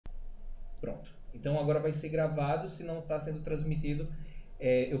Pronto. Então agora vai ser gravado, se não está sendo transmitido,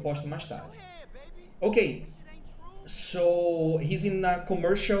 eu posto mais tarde. Okay, so he's in a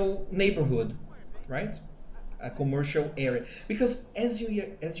commercial neighborhood, right? A commercial area. Because as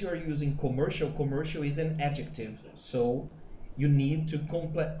you are using commercial is an adjective, so you need to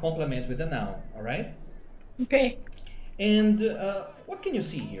complement with a noun, all right? Okay. And what can you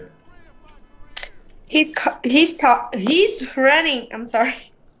see here? He's running. I'm sorry.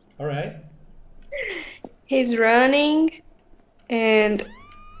 All right. He's running and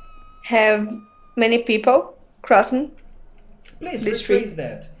have many people crossing Please the street. rephrase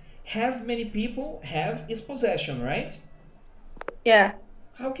that. Have many people, have is possession, right? Yeah.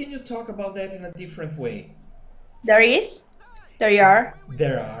 How can you talk about that in a different way? There is. There are.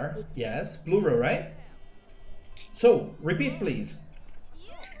 There are, yes, plural, right? So, repeat please.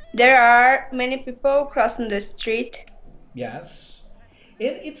 There are many people crossing the street. Yes.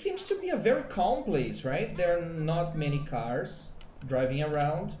 And it seems to be a very calm place, right? There are not many cars driving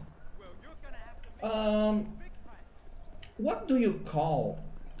around. What do you call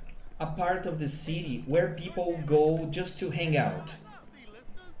a part of the city where people go just to hang out?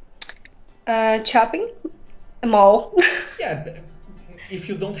 Shopping, a mall. Yeah, if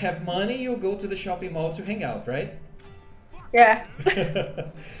you don't have money, you go to the shopping mall to hang out, right? Yeah.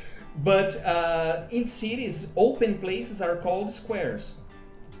 But in cities, open places are called squares.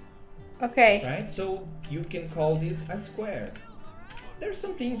 Okay. Right? So you can call this a square. There's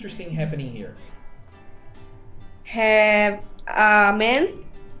something interesting happening here. Have a man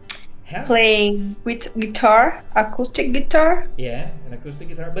Have, playing with guitar, acoustic guitar. yeah, an acoustic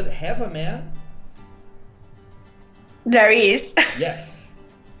guitar. But have a man? There is. Yes.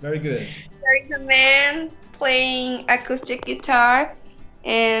 Very good. There is a man playing acoustic guitar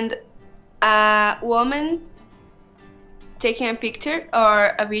and a woman taking a picture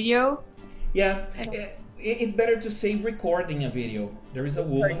or a video. Yeah, it's better to say recording a video. There is a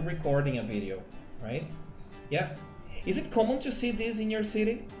woman recording a video, right? Yeah. Is it common to see this in your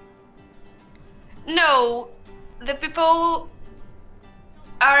city? No, the people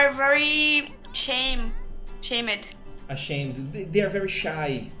are very shamed. Ashamed. They are very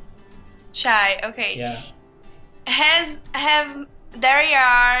shy. Shy, okay. Yeah. There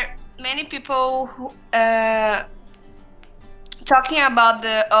are many people who talking about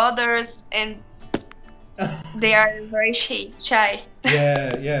the others and they are very shy.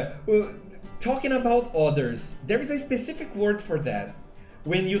 Yeah. Well, talking about others, there is a specific word for that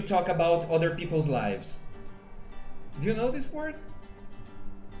when you talk about other people's lives. Do you know this word?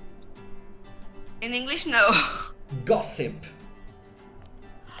 In English, no. Gossip.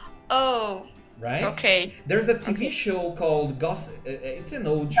 Oh. Right? Okay. There's a TV show called Gossip. It's an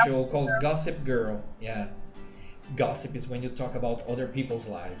old show called Gossip Girl. Yeah. Gossip is when you talk about other people's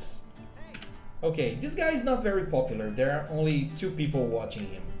lives. Okay, this guy is not very popular. There are only 2 people watching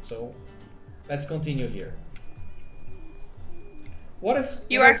him. So let's continue here.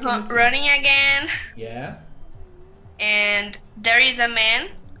 You are running again. Yeah. And there is a man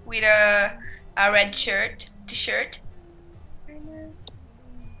with a red t-shirt.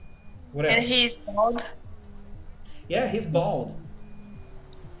 What else? And he's bald. Yeah, he's bald.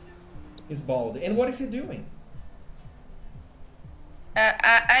 He's bald. And what is he doing?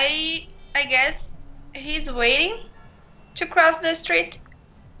 I guess he's waiting to cross the street.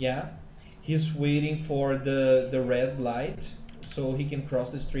 Yeah, he's waiting for the red light so he can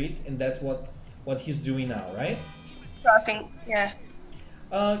cross the street, and that's what he's doing now, right? Crossing, yeah.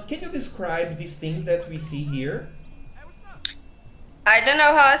 Can you describe this thing that we see here? I don't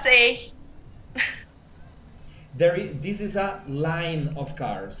know how to say. This is a line of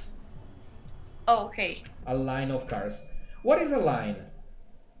cars. Oh, okay. A line of cars. What is a line?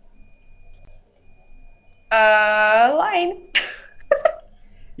 A line.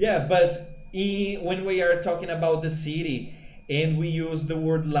 Yeah, but when we are talking about the city and we use the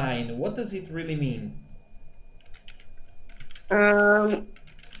word line, what does it really mean? I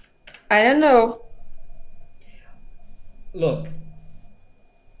don't know. Look,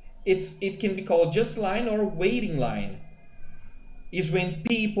 it can be called just line or waiting line. Is when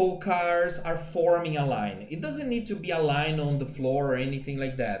people, cars are forming a line. It doesn't need to be a line on the floor or anything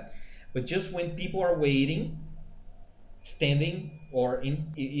like that, but just when people are waiting, standing or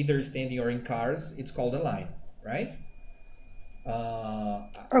either standing or in cars, it's called a line, right?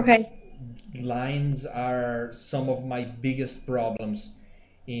 Okay. Lines are some of my biggest problems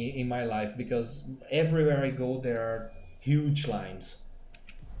in my life because everywhere I go there are huge lines.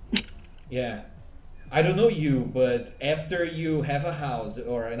 Yeah. I don't know you, but after you have a house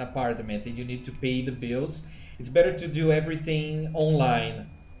or an apartment and you need to pay the bills, it's better to do everything online.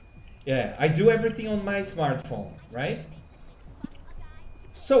 Yeah, I do everything on my smartphone, right?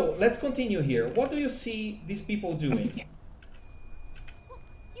 So let's continue here. What do you see these people doing?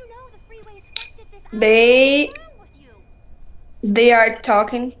 They are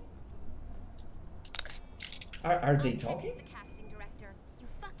talking. Are they talking?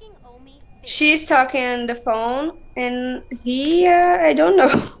 She's talking on the phone, and he, I don't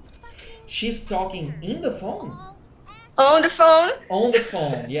know. She's talking in the phone? On the phone? On the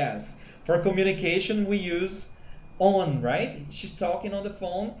phone, yes. For communication, we use on, right? She's talking on the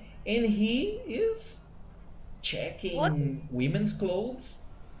phone, and he is checking What? women's clothes.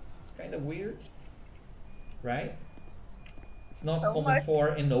 It's kind of weird, right? It's not So common much. for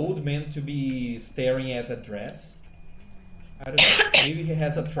an old man to be staring at a dress. I don't know. Maybe he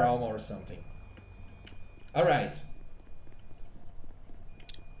has a trauma or something. All right.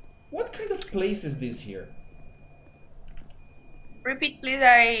 What kind of place is this here? Repeat, please.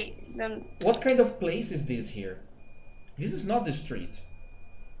 I don't What kind of place is this here? This is not the street.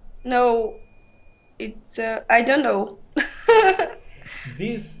 know. It's I don't know.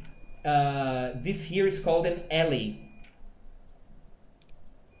 This this here is called an alley.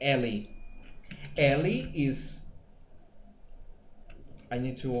 Alley. Alley is. I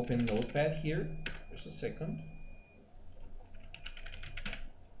need to open Notepad here. Just a second.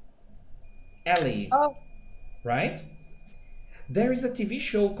 Alley. Oh, Right? There is a TV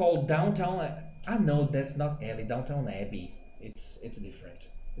show called Downtown. Ah, no, that's not Alley. Downtown Abbey. It's different.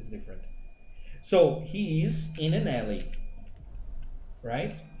 It's different. So he is in an alley,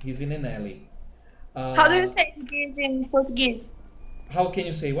 right? He's in an alley. how do you say this in Portuguese? How can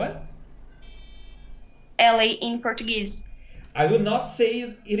you say what? Alley in Portuguese. I will not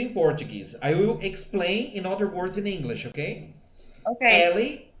say it in Portuguese. I will explain in other words in English, okay? Okay.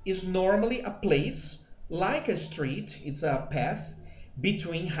 Alley is normally a place like a street. It's a path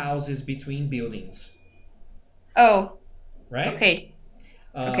between houses, between buildings, Oh, right? okay.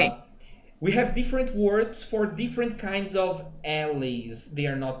 Okay. We have different words for different kinds of alleys. They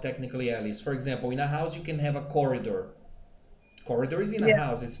are not technically alleys. For example, in a house you can have a corridor. Corridor is in a Yeah.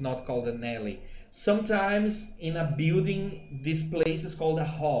 house. It's not called an alley. Sometimes in a building, this place is called a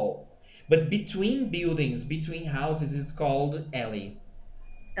hall. But between buildings, between houses, it's called alley.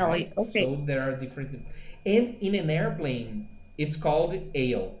 Alley. Right? Okay. So there are different. And in an airplane, it's called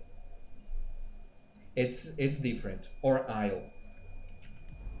aisle. It's different, or aisle.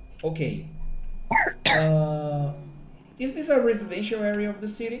 Okay. Is this a residential area of the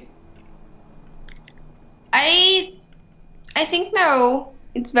city? I think no.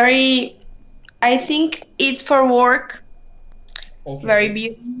 It's very. I think it's for work. Okay. Very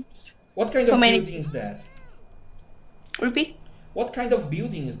buildings. What kind so of many- building is that? Repeat. What kind of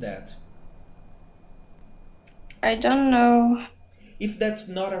building is that? I don't know. If that's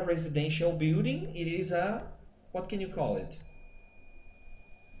not a residential building, it is a, what can you call it?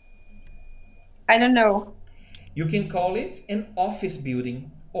 I don't know. You can call it an office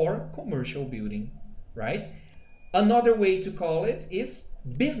building or commercial building, right? Another way to call it is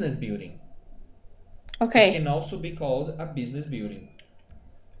business building. It Okay. can also be called a business building.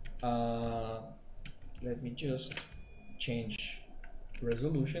 Let me just change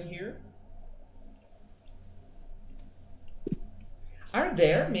resolution here. Are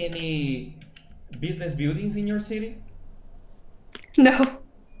there many business buildings in your city? No.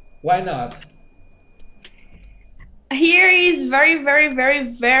 Why not? Here is very, very, very,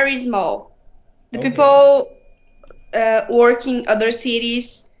 very small. The Okay. people work in other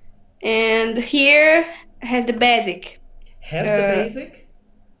cities, and here has the basic. Has the Uh, basic?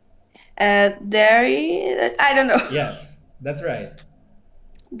 I don't know. Yes, that's right.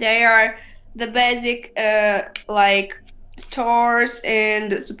 They are the basic, like stores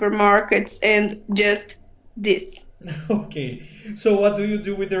and supermarkets and just this. Okay. So what do you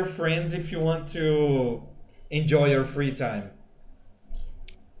do with your friends if you want to enjoy your free time?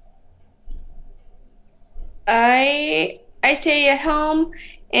 I stay at home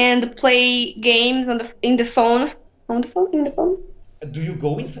and play games in the phone. On the phone? In the phone? Do you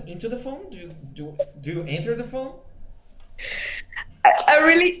go into the phone? Do you enter the phone? I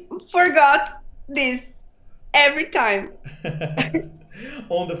really forgot this every time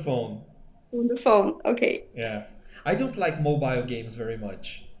On the phone. on the phone. Okay. Yeah. I don't like mobile games very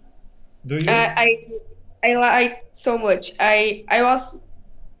much. Do you? I like so much. I was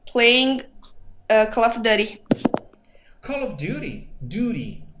playing Call of Duty. Call of Duty.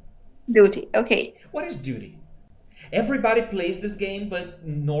 Duty. Duty. Okay. What is duty? Everybody plays this game, but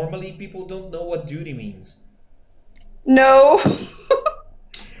normally people don't know what duty means. No.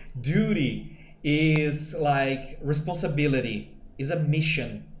 Duty is like responsibility, is a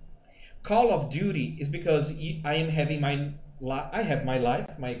mission. Call of Duty is because I am having I have my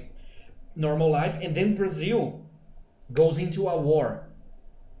life, my normal life, and then Brazil goes into a war.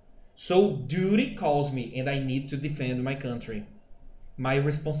 So duty calls me and I need to defend my country. My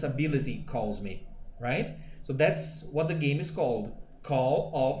responsibility calls me, right? So that's what the game is called.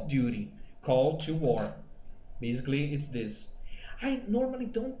 Call of Duty. Call to war. Basically, it's this. I normally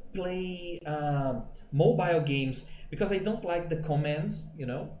don't play mobile games because I don't like the commands,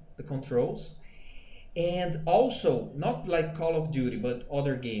 the controls. And also, not like Call of Duty, but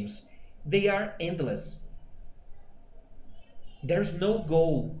other games. They are endless. There's no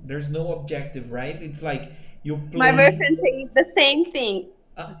goal, there's no objective, right? It's like you My play. boyfriend said the same thing.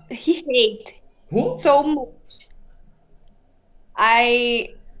 Uh, He hate who? so much. I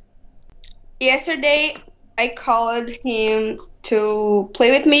Yesterday I called him to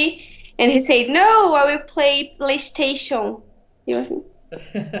play with me, and he said, "No, I will play PlayStation." He was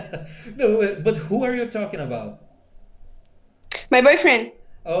No, but who are you talking about? my boyfriend.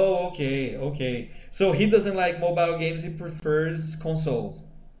 Oh, okay, okay. So he doesn't like mobile games, he prefers consoles.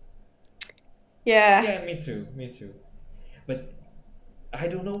 Yeah. Yeah, me too, me too. But I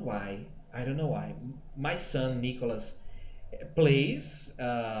don't know why. I don't know why. My son Nicholas plays.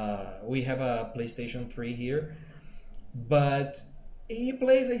 We have a PlayStation 3 here, but he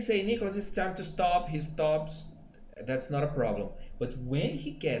plays. I say, Nicholas, it's time to stop. He stops. That's not a problem. But when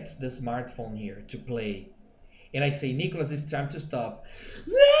he gets the smartphone here to play, and I say, Nicholas, it's time to stop,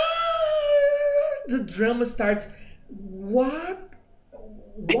 the drama starts. What?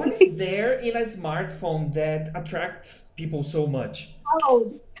 What is there in a smartphone that attracts people so much? How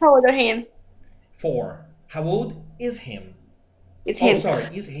old? How old are him? 4. How old is him? It's Oh, him. sorry,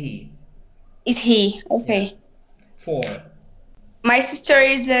 is he? Is he? Yeah, Okay. 4. My sister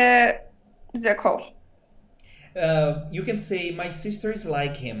is a call. You can say my sister is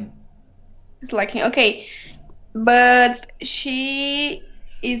like him. It's like him. Okay. But she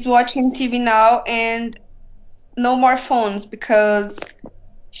is watching TV now and no more phones because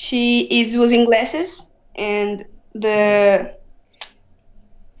she is using glasses and the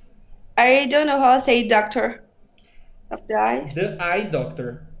I don't know how to say doctor of the eyes. The eye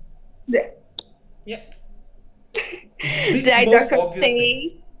doctor. The, Yeah, the the eye most doctor obvious thing.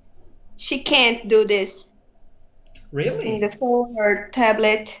 say she can't do this in the Really? phone or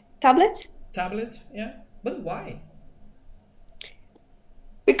tablet. Tablet? Tablet? Yeah. But why?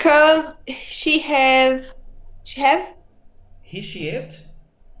 Because she have He, she, it?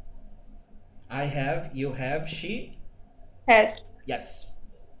 I have, you have, she? has Yes.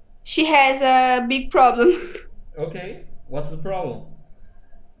 she has a big problem. Okay. What's the problem?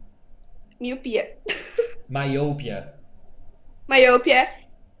 Myopia. Myopia. Myopia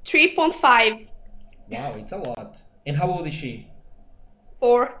 3.5 Wow, it's a lot. And how old is she?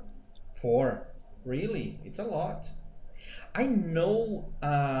 for 4. Really? It's a lot. I know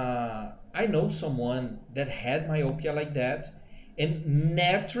someone that had myopia like that, and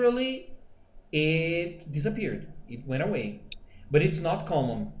naturally it disappeared. It went away. But it's not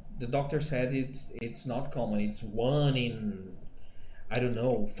common. The doctor said it's not common. It's one in, I don't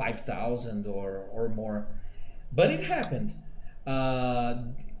know, 5,000 or more. But it happened. Uh,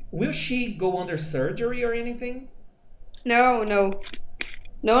 will she go under surgery or anything? no, no,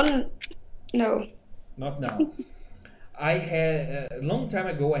 no, no. Not now. I had a long time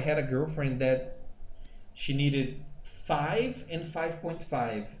ago. I had a girlfriend that she needed 5 and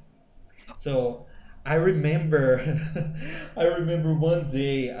 5.5. So I remember, I remember one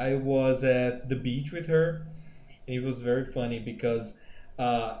day I was at the beach with her, and it was very funny because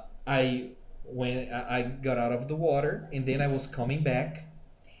I when I got out of the water and then I was coming back,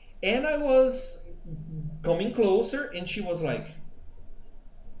 and I was coming closer, and she was like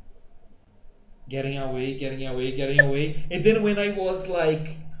getting away, getting away, getting away, and then when I was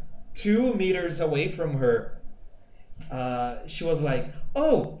like 2 meters away from her, she was like,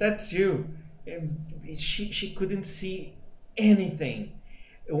 "Oh, that's you," and she couldn't see anything.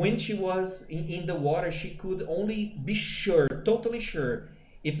 When she was in the water, she could only be sure, totally sure,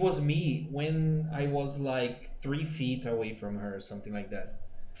 it was me when I was like 3 feet away from her, something like that.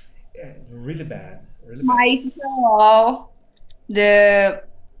 Yeah, really bad, really bad. My sister-in-law, the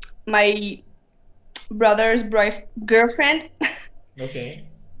my brother's girlfriend, Okay.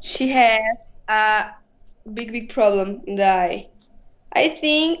 she has a big problem in the eye. I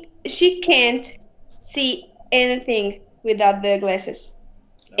think she can't see anything without the glasses.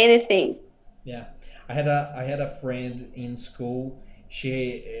 Anything. Yeah, I had a friend in school.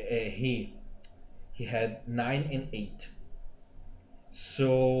 He had 9 and 8.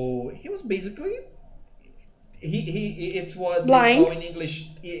 So he was basically It's what they Blind. call in English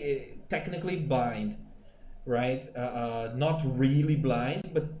technically blind, right? Not really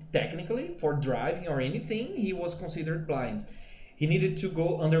blind, but technically for driving or anything, he was considered blind. He needed to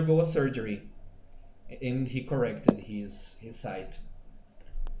go undergo a surgery, and he corrected his sight.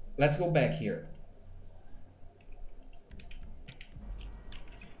 Let's go back here.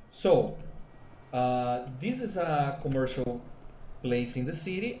 So, this is a commercial place in the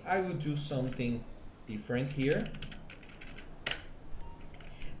city. I will do something different here.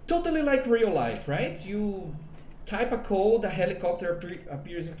 Totally like real life, right? You type a code, a helicopter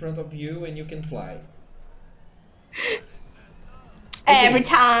appears in front of you, and you can fly. Every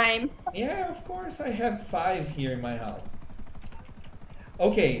time. Yeah, of course, I have 5 here in my house.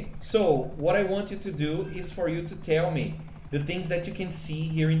 Okay, so what I want you to do is for you to tell me the things that you can see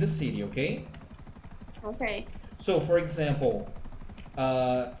here in the city, okay? Okay. So, for example,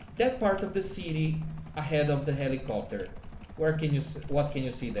 that part of the city ahead of the helicopter, what can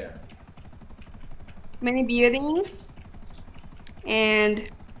you see there? Many buildings and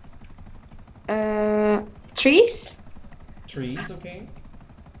trees Trees, okay?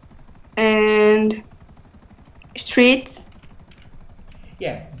 and streets.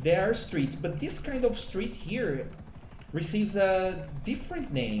 Yeah, there are streets, but this kind of street here receives a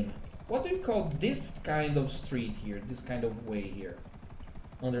different name. What do you call this kind of street here, this kind of way here,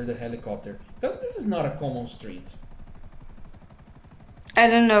 under the helicopter? Because this is not a common street. I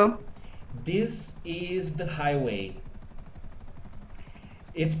don't know. This is the highway.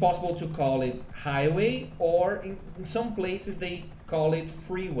 It's possible to call it highway, or in some places they call it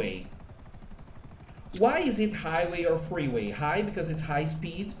freeway. Why is it highway or freeway? High because it's high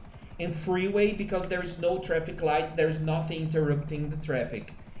speed, and freeway because there is no traffic light, there is nothing interrupting the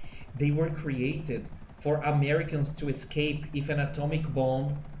traffic. They were created for Americans to escape if an atomic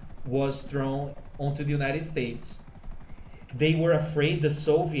bomb was thrown onto the United States. They were afraid the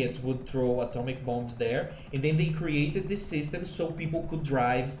Soviets would throw atomic bombs there, and then they created this system so people could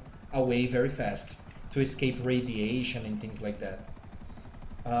drive away very fast to escape radiation and things like that.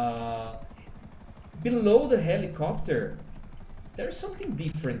 Below the helicopter, there's something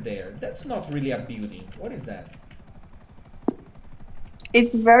different there. That's not really a building. What is that?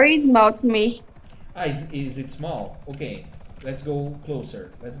 It's very small to me. Ah, is it small? Okay, let's go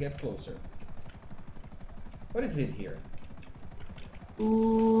closer. Let's get closer. What is it here?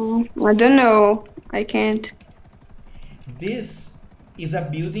 I don't know. I can't. This is a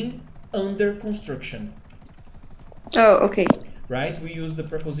building under construction. Oh, okay. Right? We use the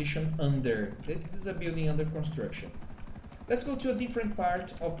preposition under. This is a building under construction. Let's go to a different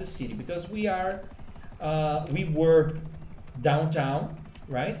part of the city because we were downtown,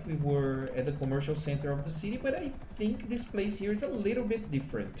 right? We were at the commercial center of the city, but I think this place here is a little bit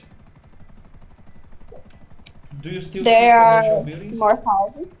different. Do you still see commercial buildings? More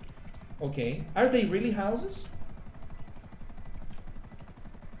houses. Okay. Are they really houses?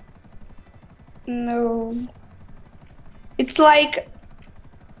 No. It's like,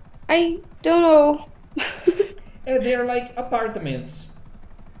 I don't know. They're like apartments.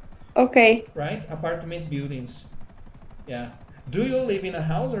 Okay. Right? Apartment buildings. Yeah. Do you live in a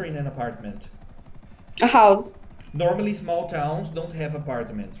house or in an apartment? A house. Normally small towns don't have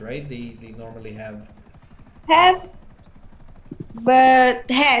apartments, right? They normally have... Have, but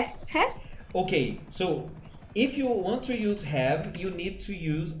has. Okay, so if you want to use have, you need to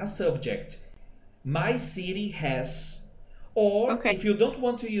use a subject. My city has. Or Okay. if you don't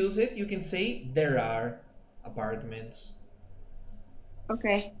want to use it, you can say there are apartments.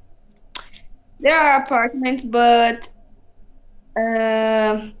 Okay. There are apartments, but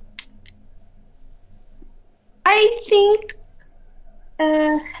I think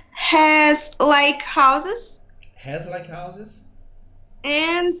has like houses Has like houses?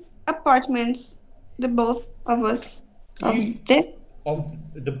 and apartments. The both of us. Of You- them. Of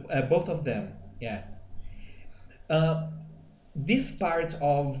the both of them, yeah. This part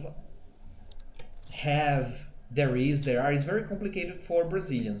of have, there are is very complicated for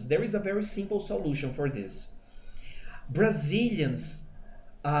Brazilians. There is a very simple solution for this. Brazilians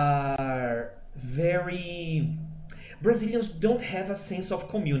don't have a sense of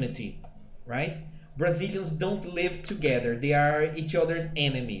community, right? Brazilians don't live together. They are each other's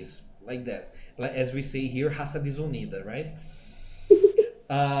enemies, like that. Like, as we say here, raça desunida, right?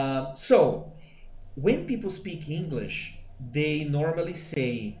 So, when people speak English, they normally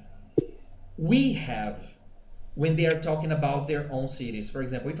say, we have, when they are talking about their own cities. For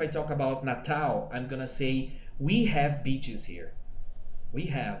example, if I talk about Natal, I'm gonna say, we have beaches here. We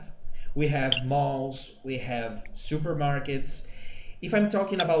have malls, we have supermarkets. If I'm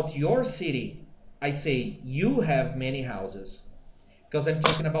talking about your city, I say you have many houses. Because I'm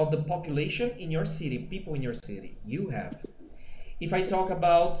talking about the population in your city, people in your city. You have. If I talk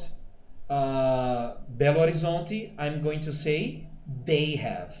about Belo Horizonte, I'm going to say they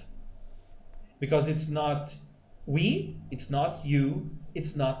have. Because it's not we, it's not you,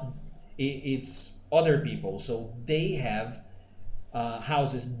 it's other people. So they have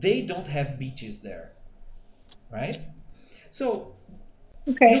houses. They don't have beaches there, right? So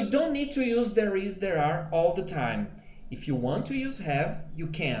Okay. you don't need to use there is, there are all the time. If you want to use have, you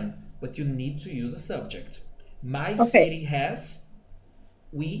can, but you need to use a subject. My Okay. city has,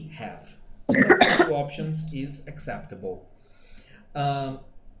 we have. Two options is acceptable. Um,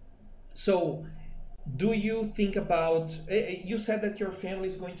 so, do you think about? You said that your family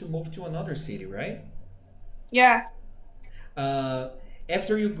is going to move to another city, right? Yeah. Uh,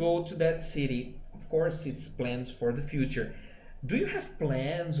 After you go to that city, of course, it's plans for the future. Do you have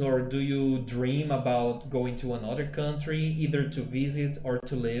plans or do you dream about going to another country, either to visit or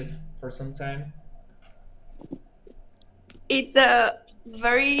to live for some time? It's a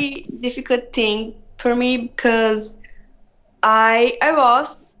very difficult thing for me because I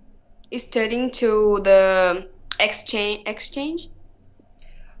was studying to the exchange.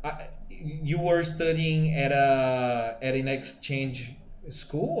 You were studying at an exchange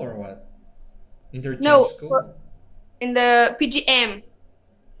school or what? Interchange No, school? in the PGM.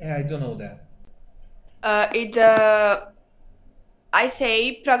 Yeah, I don't know that. It's a I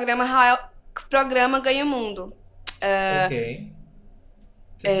say programa ganha o mundo. Okay,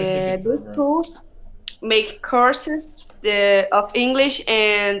 it's a specific The program. schools make courses of English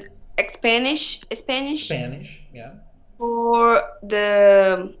and Spanish Spanish, yeah. for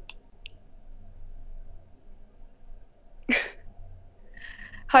the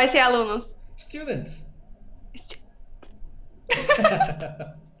how I say alunos. Students.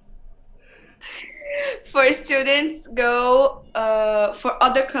 For students go for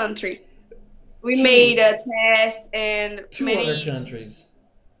other country. We Two. made a test and Two other countries.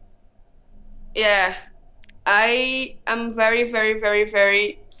 yeah. I am very very very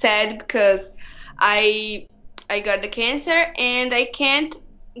very sad because I I got the cancer and I can't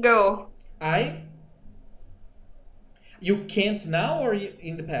go I You can't now or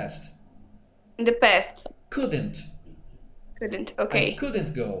in the past? in the past. Couldn't. Couldn't. I Okay.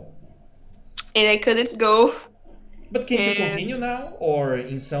 couldn't go. And I couldn't go. But can't you And continue now or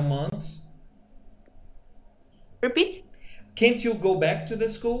in some months? repeat? Can't you go back to the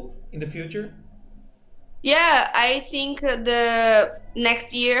school in the future? Yeah, I think the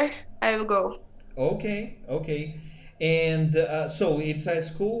next year I will go. Okay, okay. And so it's a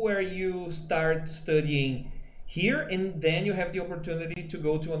school where you start studying here and then you have the opportunity to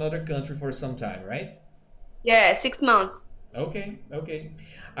go to another country for some time, right? Yeah, 6 months. Okay, okay.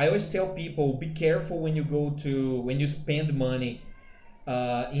 I always tell people be careful when you go to when you spend money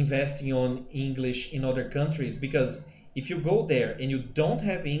investing on English in other countries because if you go there and you don't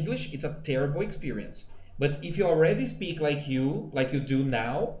have English, it's a terrible experience. But if you already speak like you do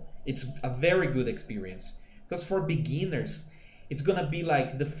now, it's a very good experience. Because for beginners, it's gonna be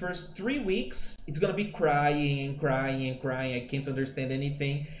like the first 3 weeks, it's gonna be crying and crying and crying. I can't understand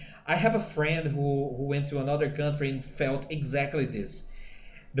anything. I have a friend who went to another country and felt exactly this.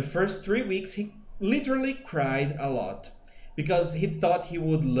 The first 3 weeks, he literally cried a lot because he thought he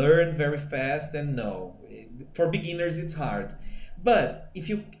would learn very fast, and no, for beginners, it's hard. But if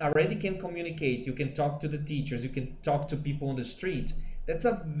you already can communicate, you can talk to the teachers, you can talk to people on the street, that's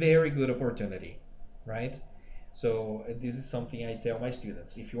a very good opportunity, right? So, this is something I tell my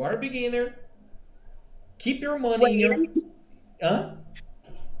students. If you are a beginner, keep your money in your. Wait. Huh?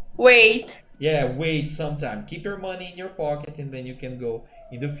 Wait. Yeah, wait some time. Keep your money in your pocket and then you can go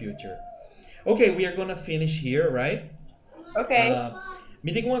in the future. Okay, we are gonna finish here, right? Okay.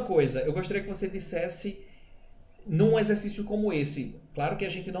 Me diga uma coisa, eu gostaria que você dissesse num exercício como esse. Claro que a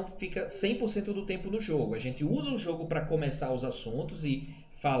gente não fica 100% do tempo no jogo. A gente usa o jogo para começar os assuntos e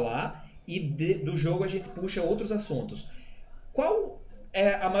falar, e do jogo a gente puxa outros assuntos. Qual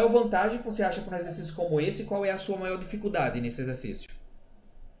é a maior vantagem que você acha para um exercício como esse? E qual é a sua maior dificuldade nesse exercício?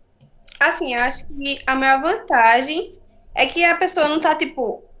 Assim, eu acho que a maior vantagem é que a pessoa não tá,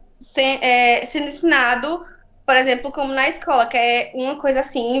 tipo, sendo ensinado, por exemplo, como na escola, que é uma coisa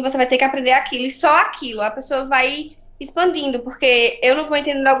assim, você vai ter que aprender aquilo e só aquilo. A pessoa vai expandindo, porque eu não vou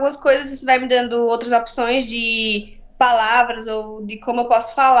entendendo algumas coisas, você vai me dando outras opções de palavras ou de como eu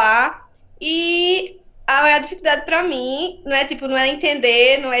posso falar. E a maior dificuldade para mim não é, tipo, não é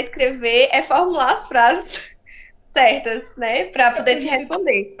entender, não é escrever, é formular as frases certas, né, para É porque poder te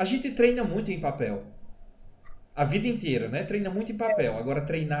responder. a gente treina muito em papel. A vida inteira, né? Treina muito em papel. Agora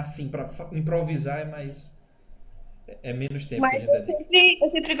treinar assim pra improvisar é mais. É menos tempo que a Mas gente dedica. eu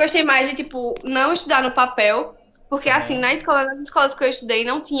sempre gostei mais de, tipo, não estudar no papel, porque, assim, Aham. na escola, nas escolas que eu estudei,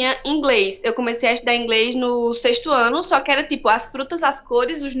 não tinha inglês. Eu comecei a estudar inglês no sexto ano, só que era, tipo, as frutas, as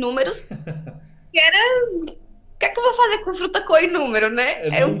cores, os números, que era... O que é que eu vou fazer com fruta, cor e número, né? É,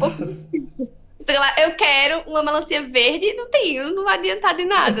 É não um dá. pouco difícil. Sei lá, eu quero uma melancia verde, não tenho, não vai adiantar de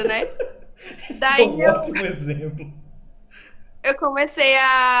nada, né? Esse é Daí um ótimo exemplo. eu comecei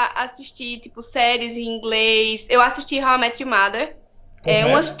a assistir, tipo, séries em inglês. Eu assisti How I Met Your Mother.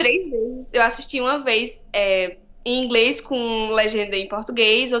 Umas Completa? 3 vezes. Eu assisti uma vez em inglês com legenda em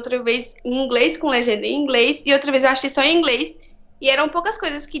português, outra vez em inglês com legenda em inglês, e outra vez eu assisti só em inglês. E eram poucas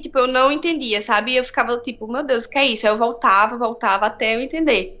coisas que, tipo, eu não entendia, sabe? E eu ficava, tipo, meu Deus, o que é isso? Aí eu voltava até eu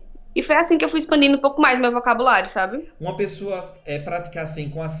entender. E foi assim que eu fui expandindo um pouco mais meu vocabulário, sabe? Uma pessoa praticar assim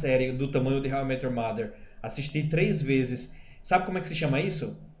com a série do tamanho de How I Met Your Mother, assistir 3 vezes. Sabe como é que se chama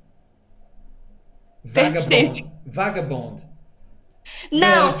isso? Persistência. Vagabond. Vagabond.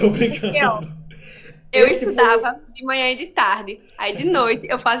 Não, Não, tô porque, ó, brincando. eu Esse foi. estudava de manhã e de tarde. Aí de noite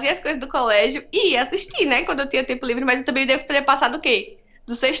eu fazia as coisas do colégio e ia assistir, né? Quando eu tinha tempo livre. Mas eu também devo ter passado o quê?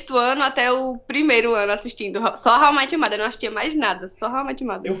 Do sexto ano até o primeiro ano assistindo. Só How I Met Your Mother. Eu não assistia mais nada. Só How I Met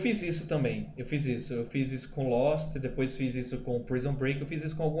Your Mother. Eu fiz isso também. Eu fiz isso. Eu fiz isso com Lost, depois fiz isso com Prison Break, eu fiz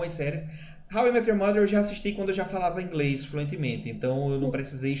isso com algumas séries. How I Met Your Mother eu já assisti quando eu já falava inglês fluentemente, então eu não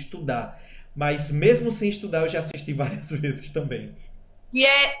precisei estudar. Mas mesmo sem estudar, eu já assisti várias vezes também.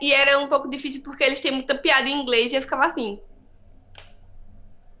 E era um pouco difícil porque eles têm muita piada em inglês e eu ficava assim.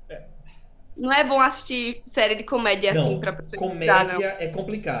 Não é bom assistir série de comédia assim pra Não, pessoa estudar, não. comédia é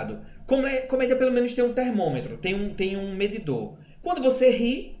complicado. Comédia pelo menos tem um termômetro, tem um medidor. Quando você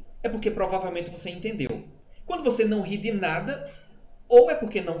ri, é porque provavelmente você entendeu. Quando você não ri de nada, ou é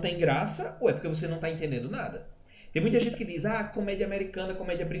porque não tem graça, ou é porque você não está entendendo nada. Tem muita gente que diz, comédia americana,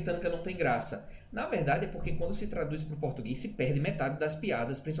 comédia britânica não tem graça. Na verdade é porque quando se traduz para o português se perde metade das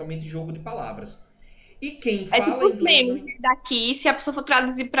piadas, principalmente jogo de palavras. E quem É fala tipo os inglês memes não. daqui, se a pessoa for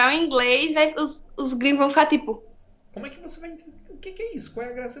traduzir para o inglês, os gringos vão ficar tipo, Como é que você vai entender? O que é isso? Qual é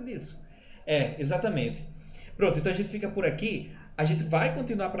a graça disso? É, exatamente. Pronto, então a gente fica por aqui. A gente vai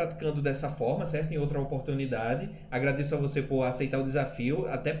continuar praticando dessa forma, certo? Em outra oportunidade. Agradeço a você por aceitar o desafio,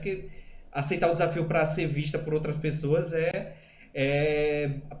 até porque aceitar o desafio para ser vista por outras pessoas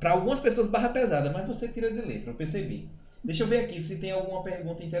para algumas pessoas barra pesada, mas você tira de letra, eu percebi. Deixa eu ver aqui se tem alguma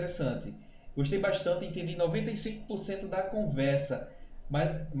pergunta interessante. Gostei bastante, entendi 95% da conversa,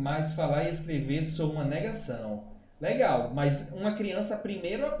 mas falar e escrever sou uma negação. Legal, mas uma criança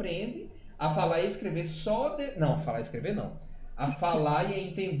primeiro aprende a falar e escrever só de... Não, falar e escrever não. A falar e a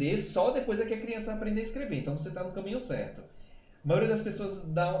entender só depois é que a criança aprende a escrever. Então você está no caminho certo. A maioria das pessoas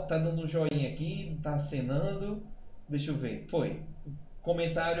tá dando um joinha aqui, tá acenando. Deixa eu ver. Foi. O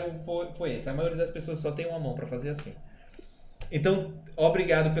comentário foi esse. A maioria das pessoas só tem uma mão para fazer assim. Então,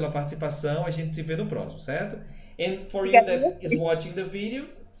 obrigado pela participação. A gente se vê no próximo, certo? And for you that is watching the video,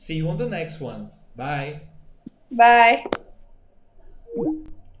 see you on the next one. Bye. bye.